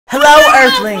Hello,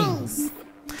 Earthlings!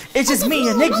 It is me,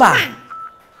 Enigma,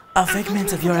 a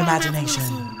figment of your imagination.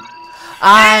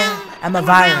 I am a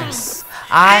virus.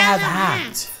 I have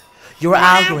hacked your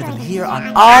algorithm here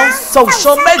on all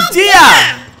social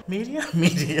media!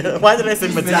 Media? Why did I say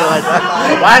media like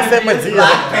that? Why I said media?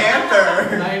 Black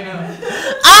Panther! I know.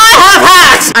 I have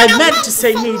hacked! I meant to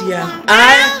say media.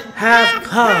 I have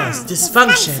caused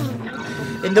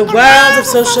dysfunction in the world of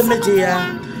social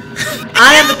media.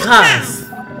 I am the cause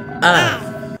of...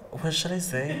 What should I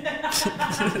say?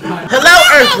 Hello,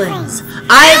 Earthlings!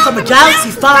 I am from a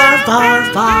galaxy far, far,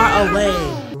 far away.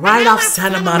 Right off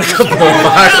Santa Monica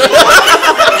Boulevard.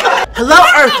 Hello,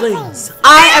 Earthlings!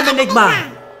 I am Enigma.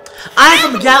 I am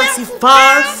from a galaxy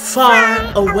far,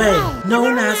 far away,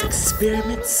 known as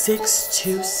Experiment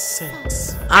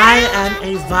 626. I am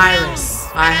a virus.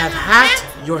 I have hacked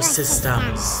your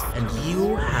systems, and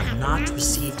you have not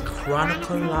received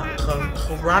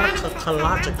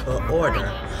chronological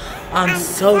order on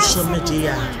social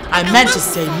media. I meant to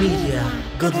say media.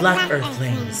 Good luck,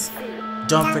 Earthlings.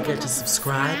 Don't forget to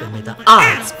subscribe, and may the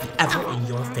odds be ever in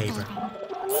your favor.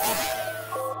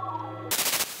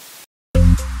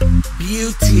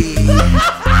 Beauty,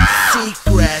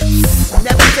 secrets,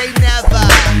 never say never.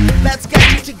 Let's get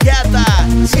you together.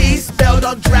 T spelled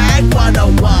on Drag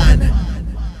 101.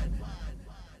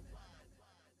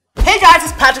 Hey guys,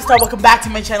 it's PatrickStarrr. Welcome back to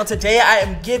my channel. Today I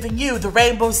am giving you the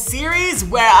Rainbow series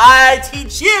where I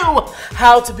teach you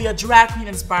how to be a drag queen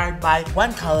inspired by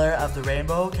one color of the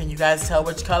rainbow. Can you guys tell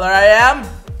which color I am?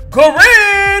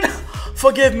 Green!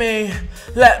 Forgive me.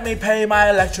 Let me pay my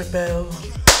electric bill.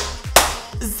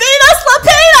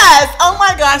 Oh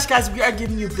my gosh, guys, we are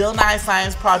giving you Bill Nye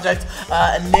Science Project.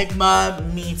 Enigma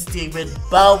meets David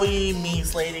Bowie,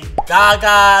 meets Lady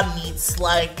Gaga, meets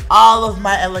like all of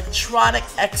my electronic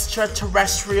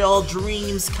extraterrestrial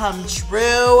dreams come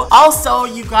true. Also,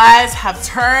 you guys have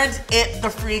turned it the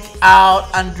freak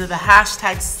out under the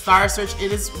hashtag star search.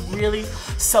 It is really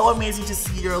so amazing to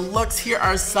see your looks. Here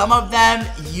are some of them.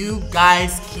 You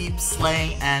guys keep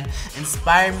slaying and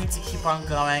inspire me to keep on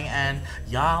going, and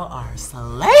y'all are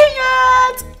slaying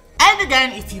it! And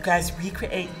again, if you guys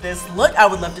recreate this look, I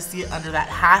would love to see it under that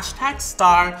hashtag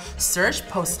star search.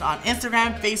 Post it on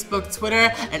Instagram, Facebook,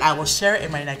 Twitter, and I will share it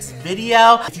in my next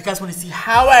video. If you guys want to see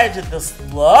how I did this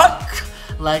look,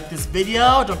 like this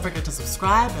video, don't forget to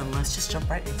subscribe, and let's just jump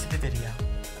right into the video.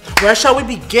 Where shall we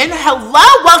begin?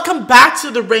 Hello, welcome back to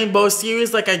the Rainbow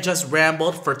series. Like I just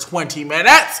rambled for 20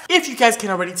 minutes. If you guys can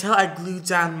already tell, I glued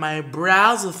down my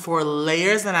brows with 4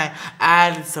 layers and I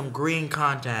added some green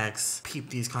contacts. Peep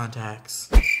these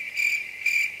contacts.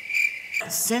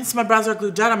 Since my brows are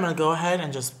glued down, I'm gonna go ahead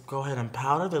and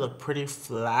powder. They look pretty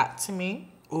flat to me.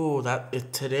 Ooh,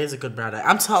 today is a good brow day.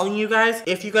 I'm telling you guys,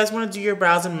 if you guys want to do your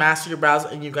brows and master your brows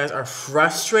and you guys are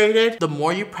frustrated, the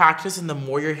more you practice and the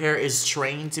more your hair is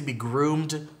trained to be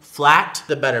groomed flat,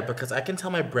 the better. Because I can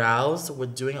tell my brows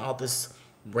with doing all this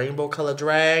rainbow color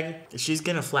drag, she's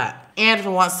getting flat. And if I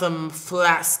want some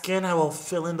flat skin, I will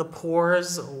fill in the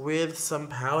pores with some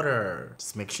powder.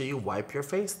 Just make sure you wipe your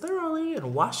face thoroughly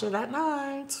and wash it at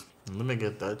night. Let me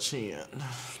get that chin.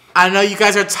 I know you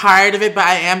guys are tired of it, but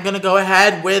I am gonna go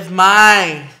ahead with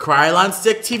my Krylon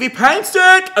Stick TV Paint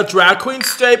Stick, a drag queen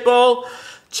staple.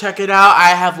 Check it out.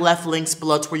 I have left links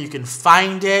below to where you can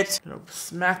find it.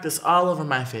 Smack this all over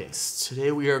my face.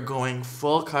 Today we are going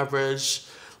full coverage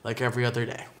like every other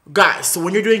day. Guys, so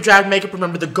when you're doing drag makeup,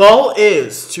 remember the goal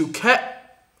is to cut.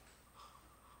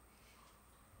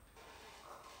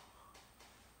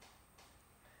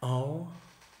 Oh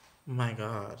my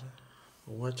God.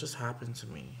 What just happened to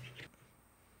me?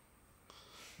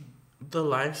 The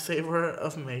lifesaver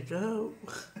of makeup?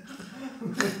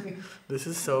 This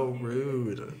is so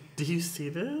rude. Do you see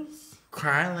this?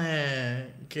 Krylon,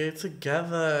 get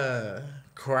together.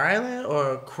 Krylon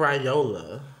or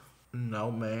Crayola? No,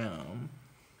 ma'am.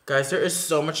 Guys, there is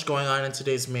so much going on in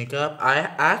today's makeup. I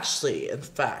actually, in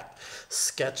fact,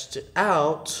 sketched it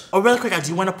out. Oh, really quick, I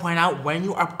do want to point out when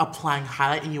you are applying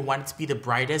highlight and you want it to be the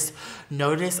brightest,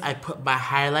 notice I put my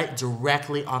highlight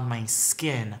directly on my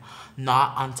skin,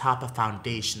 not on top of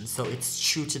foundation, so it's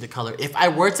true to the color. If I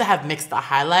were to have mixed the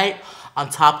highlight on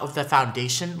top of the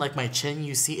foundation, like my chin,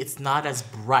 you see it's not as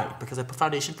bright because I put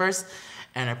foundation first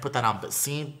and I put that on. But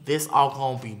see, this all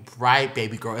gonna be bright,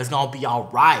 baby girl. It's gonna be all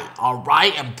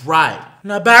right and bright.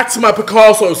 Now back to my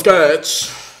Picasso sketch.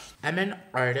 I'm an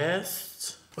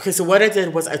artist. Okay, so what I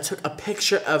did was I took a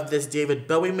picture of this David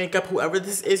Bowie makeup. Whoever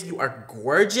this is, you are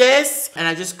gorgeous. And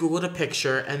I just Googled a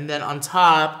picture, and then on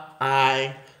top,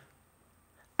 I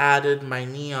added my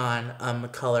neon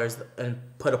colors and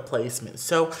put a placement.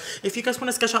 So if you guys want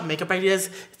to sketch out makeup ideas,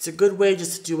 it's a good way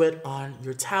just to do it on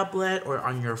your tablet or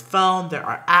on your phone. There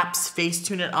are apps,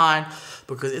 Facetune it on,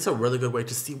 because it's a really good way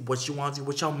to see what you want to do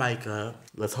with your makeup.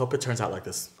 Let's hope it turns out like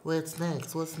this. What's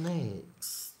next? What's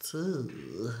next?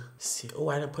 Ooh. See, oh,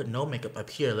 I didn't put no makeup up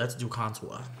here. Let's do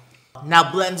contour.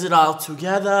 Now blend it all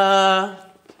together.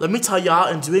 Let me tell y'all,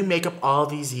 in doing makeup all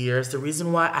these years, the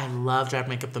reason why I love drag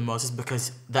makeup the most is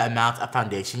because the amount of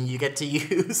foundation you get to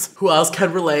use. Who else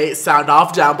can relate? Sound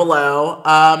off down below.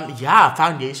 Yeah,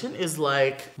 foundation is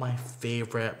like my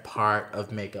favorite part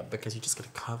of makeup because you just get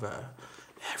to cover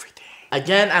everything.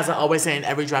 Again, as I always say in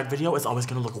every drag video, it's always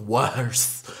gonna look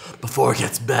worse before it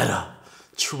gets better.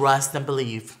 Trust and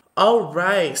believe. All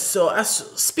right, so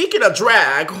speaking of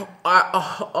drag,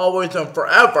 always and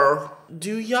forever,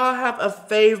 do y'all have a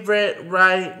favorite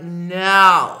right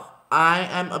now? I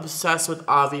am obsessed with,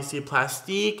 obviously,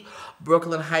 Plastique.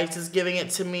 Brooklyn Heights is giving it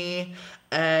to me.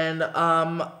 And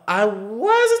I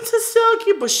wasn't too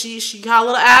silky, but she got a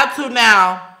little attitude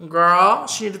now. Girl,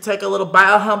 she need to take a little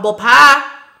bite of humble pie.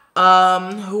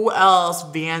 Who else?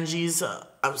 Vanjie's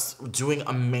doing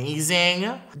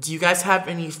amazing. Do you guys have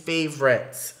any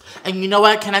favorites? And you know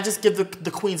what? Can I just give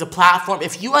the queens a platform?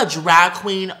 If you a drag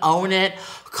queen, own it.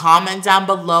 Comment down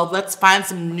below. Let's find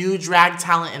some new drag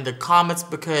talent in the comments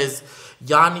because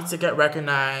y'all need to get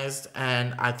recognized.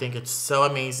 And I think it's so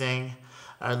amazing.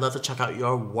 I'd love to check out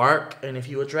your work. And if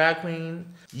you're a drag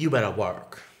queen, you better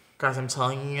work. Guys, I'm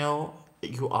telling you,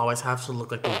 you always have to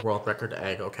look like the world record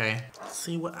egg, okay?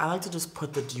 See, what I like to just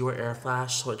put the Dior Air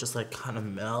Flash so it just like kind of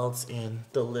melts in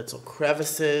the little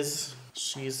crevices.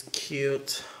 She's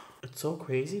cute. It's so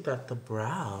crazy that the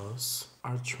brows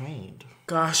are trained.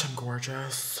 Gosh, I'm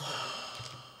gorgeous.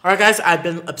 All right, guys, I've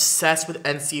been obsessed with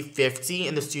NC50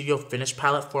 in the Studio Finish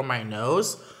palette for my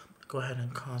nose. Go ahead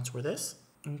and contour this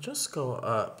and just go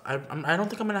up. I don't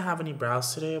think I'm gonna have any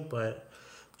brows today, but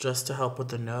just to help with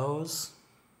the nose,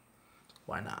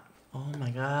 why not? Oh my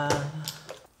God,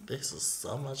 this is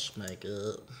so much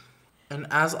makeup. And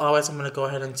as always, I'm gonna go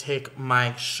ahead and take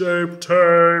my Shape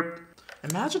Tape.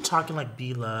 Imagine talking like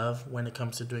B-Love when it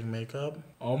comes to doing makeup.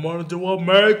 I'm gonna do a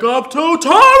makeup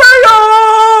tutorial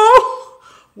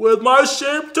with my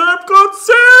Shape Tape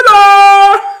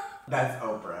concealer. That's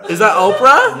Oprah. Is that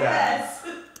Oprah? Yes.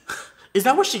 Is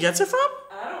that where she gets it from?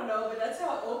 I don't know, but that's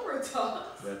how Oprah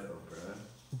talks. That's Oprah.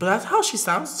 But that's how she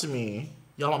sounds to me.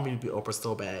 Y'all want me to be Oprah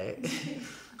so bad.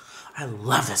 I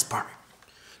love this part.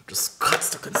 Just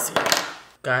cuts the concealer.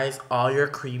 Guys, all your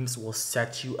creams will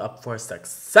set you up for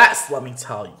success, let me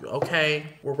tell you, okay?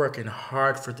 We're working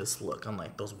hard for this look,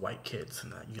 unlike those white kids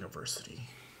in that university.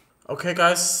 Okay,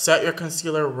 guys, set your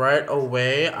concealer right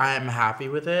away. I am happy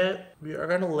with it. We are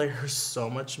gonna layer so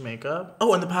much makeup.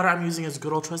 Oh, and the powder I'm using is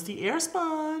good old trusty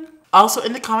Airspun. Also,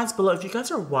 in the comments below, if you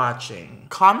guys are watching,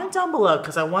 comment down below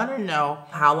because I want to know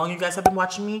how long you guys have been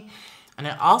watching me. And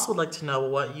I also would like to know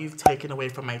what you've taken away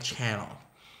from my channel,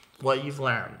 what you've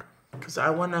learned. Because I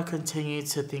want to continue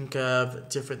to think of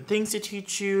different things to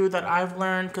teach you that I've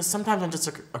learned. Because sometimes I'm just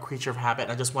a creature of habit.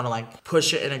 And I just want to like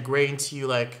push it and ingrain to you,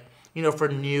 like, you know, for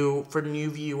new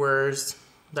viewers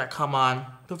that come on.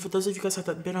 But for those of you guys that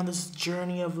have been on this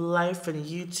journey of life and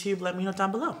YouTube, let me know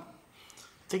down below.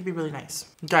 I think it'd be really nice.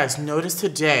 Guys, notice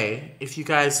today, if you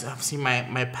guys have seen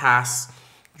my past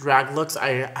drag looks,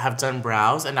 I have done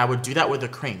brows. And I would do that with the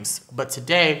creams. But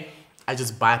today, I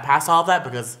just bypass all that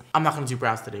because I'm not gonna do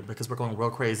brows today because we're going real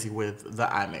crazy with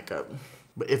the eye makeup.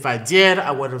 But if I did,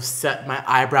 I would have set my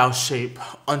eyebrow shape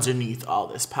underneath all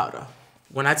this powder.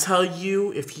 When I tell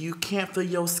you, if you can't feel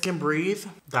your skin breathe,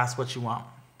 that's what you want.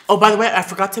 Oh, by the way, I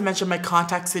forgot to mention my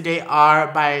contacts today are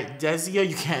by Desio.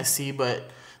 You can't see, but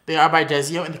they are by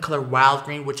Desio in the color Wild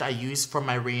Green, which I use for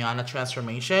my Rihanna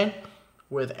transformation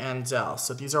with Andel.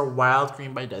 So these are Wild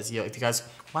Green by Desio if you guys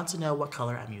want to know what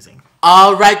color I'm using.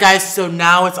 All right, guys, so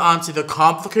now it's on to the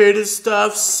complicated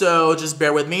stuff, so just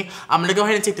bear with me. I'm gonna go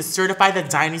ahead and take the Certified the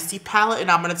Dynasty palette,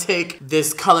 and I'm gonna take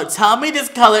this color. Tell me this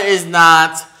color is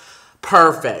not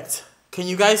perfect. Can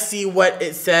you guys see what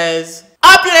it says?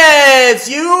 Opulence!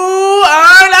 You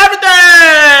earn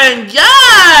everything!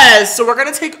 Yes! So we're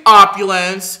gonna take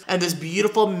Opulence and this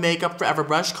beautiful Makeup Forever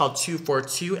brush called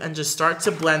 242 and just start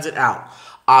to blend it out.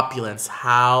 Opulence,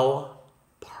 how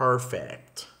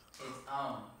perfect.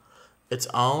 Its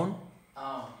own?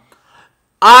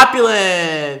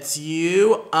 Opulence!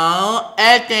 You own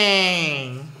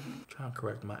everything. I'm trying to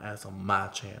correct my ass on my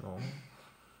channel.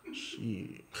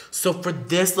 So for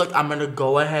this look, I'm gonna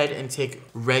go ahead and take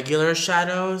regular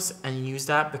shadows and use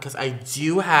that because I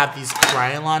do have these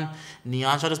Kryolan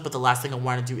neon shadows, but the last thing I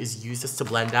want to do is use this to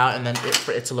blend out and then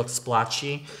for it to look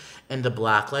splotchy in the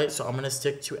black light. So I'm gonna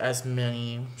stick to as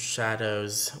many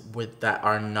shadows that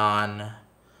are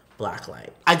non-black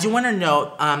light. I do want to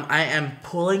note, I am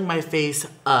pulling my face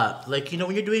up. Like, you know,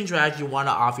 when you're doing drag, you want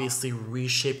to obviously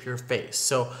reshape your face.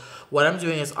 So what I'm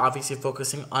doing is obviously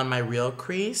focusing on my real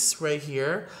crease right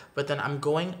here, but then I'm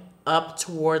going up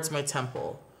towards my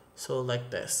temple. So like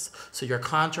this. So your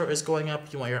contour is going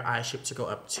up, you want your eye shape to go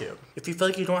up too. If you feel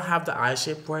like you don't have the eye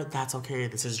shape for it, that's okay.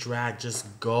 This is drag.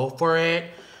 Just go for it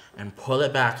and pull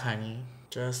it back, honey.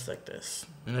 Just like this.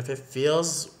 And if it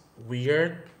feels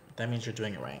weird, that means you're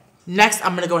doing it right. Next,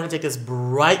 I'm gonna go ahead and take this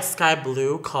bright sky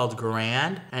blue called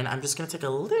Grand, and I'm just gonna take a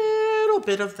little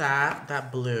bit of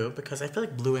that blue because I feel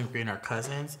like blue and green are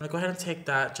cousins. I'm gonna go ahead and take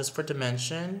that just for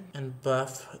dimension and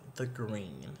buff the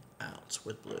green out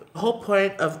with blue. The whole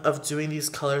point of doing these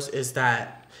colors is so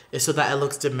that it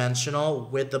looks dimensional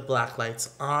with the black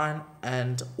lights on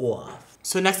and off.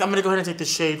 So next I'm gonna go ahead and take the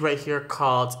shade right here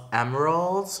called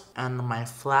Emerald and my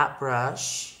flat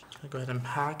brush. I'm gonna go ahead and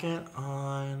pack it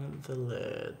on the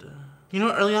lid. You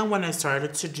know, early on when I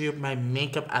started to do my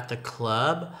makeup at the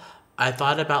club, I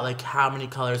thought about like how many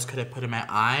colors could I put in my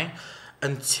eye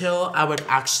until I would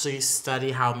actually study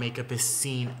how makeup is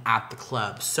seen at the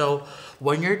club. So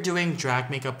when you're doing drag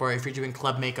makeup or if you're doing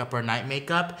club makeup or night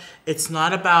makeup, it's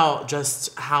not about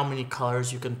just how many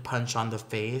colors you can punch on the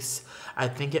face. I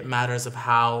think it matters of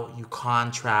how you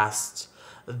contrast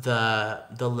the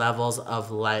levels of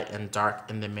light and dark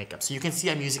in the makeup. So you can see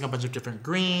I'm using a bunch of different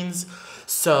greens.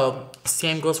 So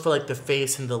same goes for like the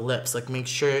face and the lips. Like make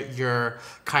sure you're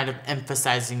kind of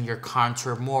emphasizing your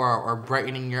contour more or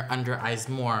brightening your under eyes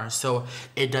more so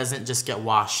it doesn't just get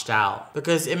washed out.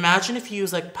 Because imagine if you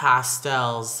use like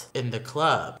pastels in the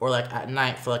club or like at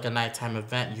night for like a nighttime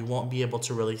event, you won't be able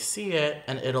to really see it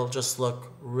and it'll just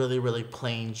look really, really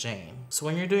plain Jane. So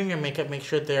when you're doing your makeup, make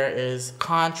sure there is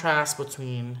contrast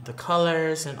between the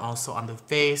colors and also on the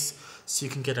face so you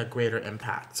can get a greater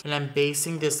impact. And I'm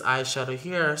basing this eyeshadow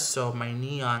here so my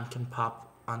neon can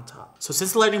pop on top. So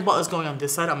since the lightning bolt is going on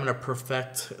this side, I'm gonna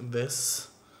perfect this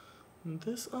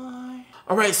eye.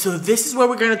 All right, so this is where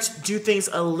we're gonna do things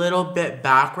a little bit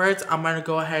backwards. I'm gonna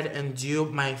go ahead and do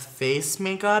my face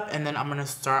makeup and then I'm gonna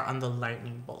start on the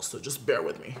lightning bolt. So just bear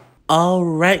with me. All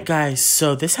right, guys,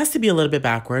 so this has to be a little bit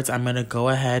backwards. I'm gonna go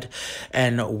ahead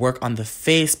and work on the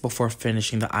face before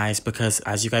finishing the eyes because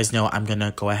as you guys know, I'm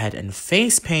gonna go ahead and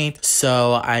face paint.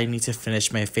 So I need to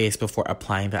finish my face before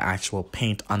applying the actual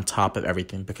paint on top of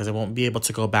everything because I won't be able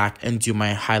to go back and do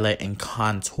my highlight and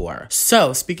contour.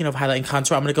 So speaking of highlight and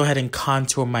contour, I'm gonna go ahead and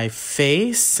contour my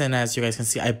face. And as you guys can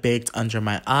see, I baked under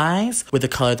my eyes with the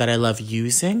color that I love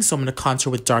using. So I'm gonna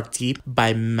contour with Dark Deep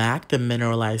by MAC, the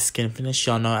Mineralized Skin Finish.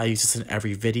 Y'all know I use this in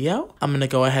every video. I'm gonna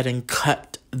go ahead and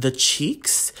cut the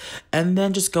cheeks and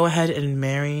then just go ahead and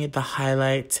marry the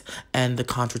highlight and the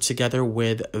contour together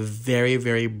with very,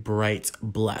 very bright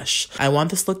blush. I want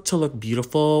this look to look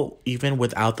beautiful even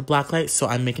without the black light, so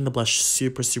I'm making the blush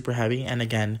super, super heavy. And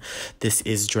again, this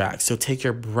is drag, so take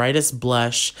your brightest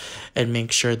blush and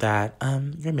make sure that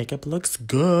your makeup looks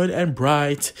good and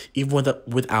bright even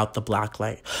without the black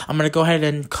light. I'm gonna go ahead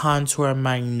and contour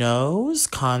my nose.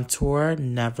 Contour,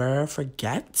 never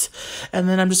forget. And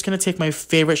then I'm just gonna take my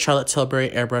favorite Charlotte Tilbury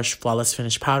Airbrush Flawless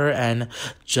Finish Powder and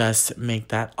just make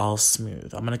that all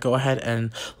smooth. I'm gonna go ahead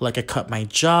and like I cut my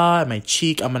jaw and my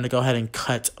cheek, I'm gonna go ahead and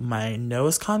cut my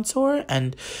nose contour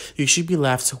and you should be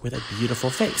left with a beautiful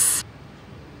face.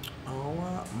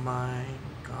 Oh my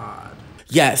God.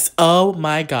 Yes, oh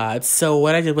my God. So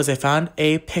what I did was I found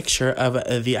a picture of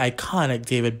the iconic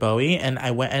David Bowie and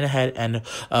I went ahead and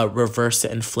reversed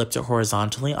it and flipped it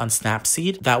horizontally on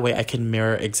Snapseed. That way I can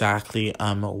mirror exactly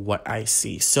what I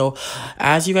see. So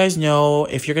as you guys know,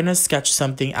 if you're gonna sketch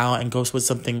something out and go with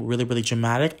something really, really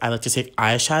dramatic, I like to take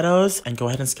eyeshadows and go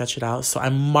ahead and sketch it out. So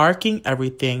I'm marking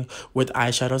everything with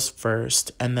eyeshadows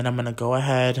first and then I'm gonna go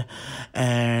ahead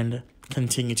and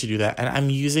continue to do that. And I'm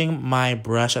using my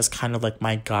brush as kind of like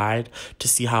my guide to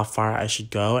see how far I should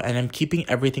go. And I'm keeping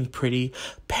everything pretty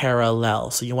parallel.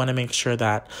 So you want to make sure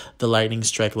that the lightning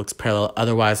strike looks parallel.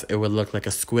 Otherwise, it would look like a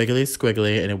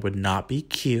squiggly and it would not be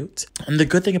cute. And the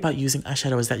good thing about using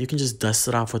eyeshadow is that you can just dust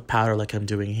it off with powder like I'm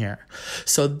doing here.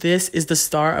 So this is the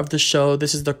star of the show.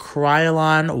 This is the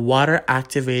Kryolan water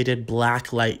activated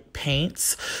black light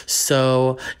paints.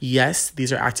 So yes,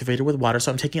 these are activated with water. So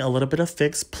I'm taking a little bit of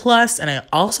Fix Plus, and I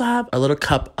also have a little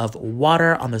cup of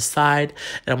water on the side.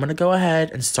 And I'm going to go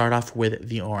ahead and start off with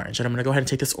the orange. And I'm going to go ahead and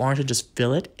take this orange and just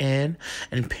fill it it in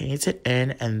and paint it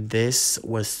in, and this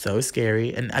was so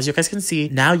scary. And as you guys can see,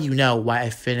 now you know why I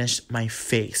finished my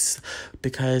face,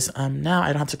 because now I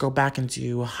don't have to go back and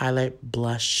do highlight,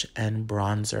 blush, and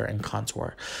bronzer and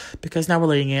contour, because now we're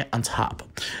laying it on top.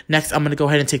 Next, I'm gonna go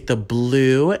ahead and take the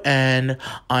blue and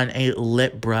on a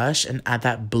lip brush and add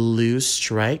that blue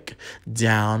strike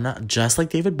down just like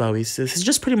David Bowie. So this is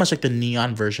just pretty much like the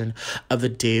neon version of the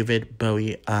David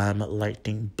Bowie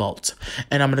Lightning Bolt.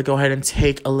 And I'm gonna go ahead and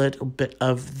take a little bit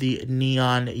of the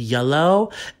neon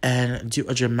yellow and do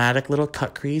a dramatic little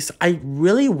cut crease. I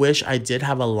really wish I did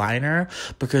have a liner,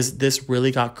 because this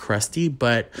really got crusty,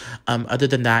 but other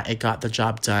than that, it got the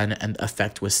job done and the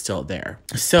effect was still there.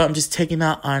 So I'm just taking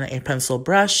that on a pencil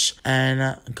brush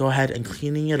and go ahead and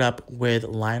cleaning it up with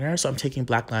liner. So I'm taking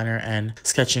black liner and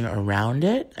sketching around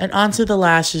it. And onto the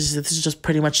lashes. This is just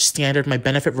pretty much standard. My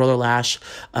Benefit Roller Lash,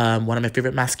 one of my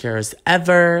favorite mascaras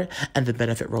ever, and the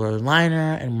Benefit Roller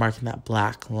Liner, and marking that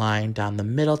black line down the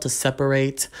middle to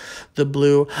separate the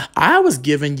blue. I was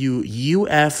giving you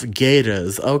UF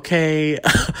Gators, okay?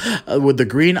 With the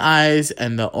green eyes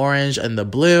and the orange and the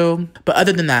blue. But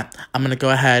other than that, I'm gonna go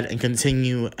ahead and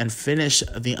continue and finish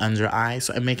the under eye.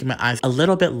 So I'm making my eyes a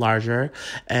little bit larger,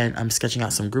 and I'm sketching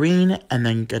out some green, and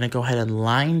then gonna go ahead and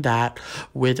line that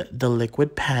with the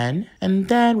liquid pen. And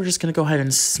then we're just gonna go ahead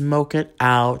and smoke it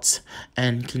out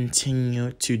and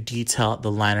continue to detail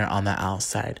the liner on the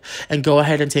outside. And go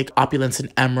ahead and take Opulence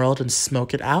and Emerald and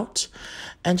smoke it out.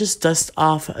 And just dust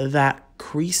off that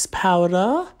crease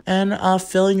powder and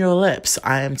fill in your lips.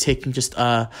 I am taking just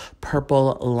a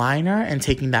purple liner and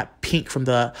taking that pink from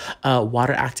the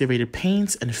water activated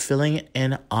paints and filling it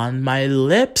in on my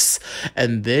lips.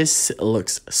 And this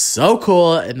looks so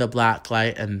cool in the black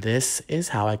light, and this is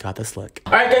how I got this look.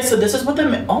 All right, guys, so this is what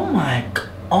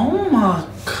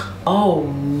oh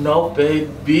no,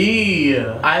 baby.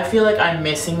 I feel like I'm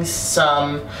missing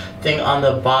something on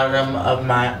the bottom of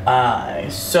my eye.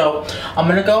 So I'm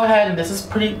gonna go ahead, and this is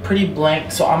pretty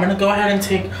blank. So I'm gonna go ahead and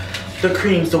take the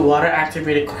creams, the water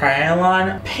activated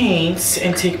crayon paints,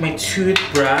 and take my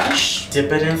toothbrush,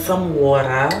 dip it in some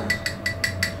water.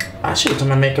 I should have done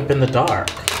my makeup in the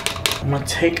dark. I'm gonna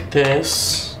take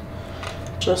this,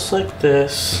 just like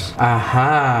this.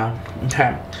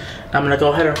 Okay. I'm gonna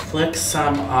go ahead and flick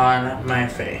some on my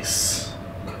face.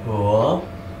 Cool.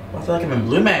 I feel like I'm in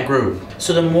Blue Man Group.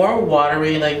 So the more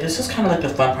watery, like this is kind of like the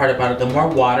fun part about it. The more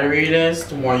watery it is,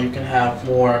 the more you can have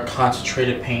more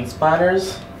concentrated paint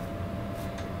splatters.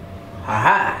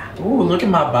 Haha. Ooh, look at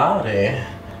my body.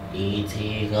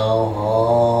 E.T. go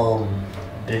home.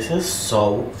 This is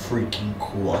so freaking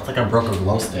cool. It's like I broke a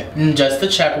glow stick. And just to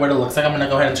check what it looks like, I'm gonna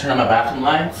go ahead and turn on my bathroom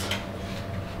lights.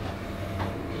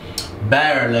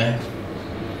 Barely.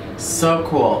 So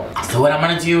cool. So what I'm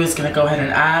gonna do is gonna go ahead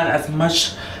and add as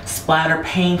much splatter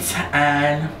paint,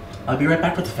 and I'll be right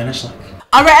back with the finished look.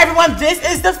 All right, everyone, this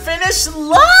is the finished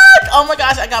look. Oh my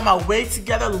gosh, I got my wig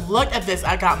together. Look at this.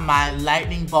 I got my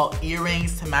lightning bolt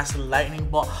earrings to match the lightning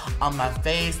bolt on my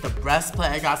face. The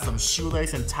breastplate, I got some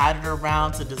shoelace and tied it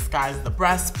around to disguise the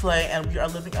breastplate. And we are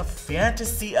living a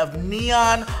fantasy of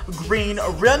neon green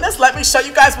realness. Let me show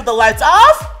you guys with the lights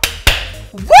off.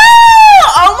 Woo!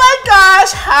 Oh my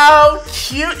gosh, how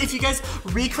cute. If you guys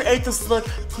recreate this look,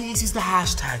 please use the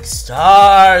hashtag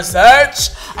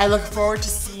 #StarrRsearch. I look forward to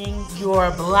seeing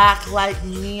your black light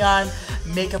neon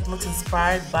makeup looks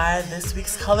inspired by this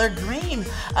week's color green.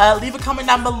 Leave a comment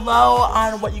down below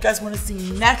on what you guys want to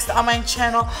see next on my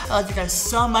channel. I love you guys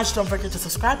so much. Don't forget to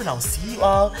subscribe, and I'll see you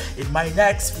all in my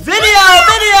next video.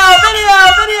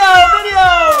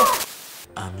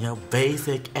 I'm your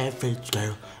basic average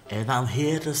girl, and I'm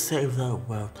here to save the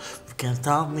world. You can't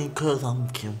stop me cause I'm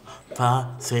Kim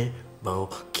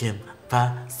Possible, Kim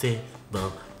Possible,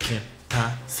 Kim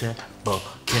Possible,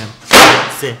 Kim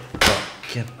Possible,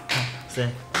 Kim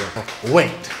Possible.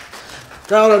 Wait.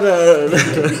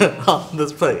 On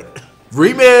this plate.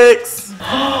 Remix!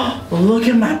 Look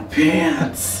at my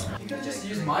pants! You could just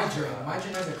use my journal. My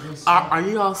journal has a green screen. Are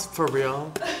you all for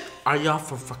real? Are y'all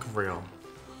for fucking real?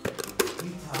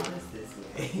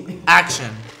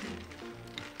 Action.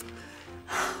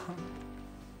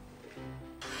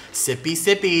 Sippy,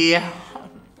 sippy.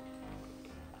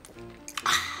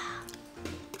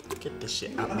 Get this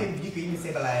shit out. I mean, you could even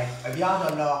say, but like, if y'all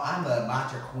don't know, I'm a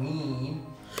matcha queen.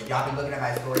 If y'all been looking at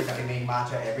my stories, I've been making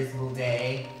matcha every single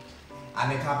day. I'm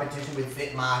in competition with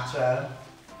Fit Matcha.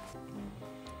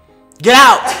 Get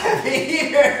out!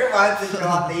 Peter wants to show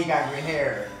off that he got green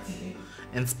hair.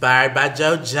 Inspired by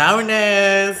Joe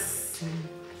Jonas.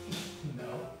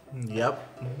 No. Yep.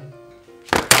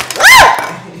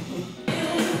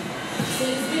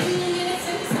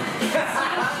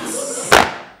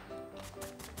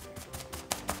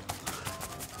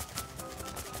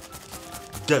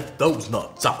 get those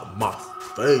nuts out of my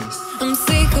face. I'm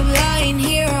sick of lying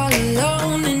here all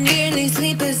alone and nearly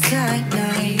sleepless at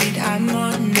night. I'm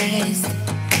honest,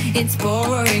 it's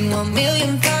boring.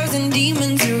 1,000,000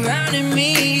 demons surrounding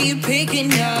me, picking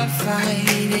a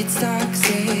fight. It's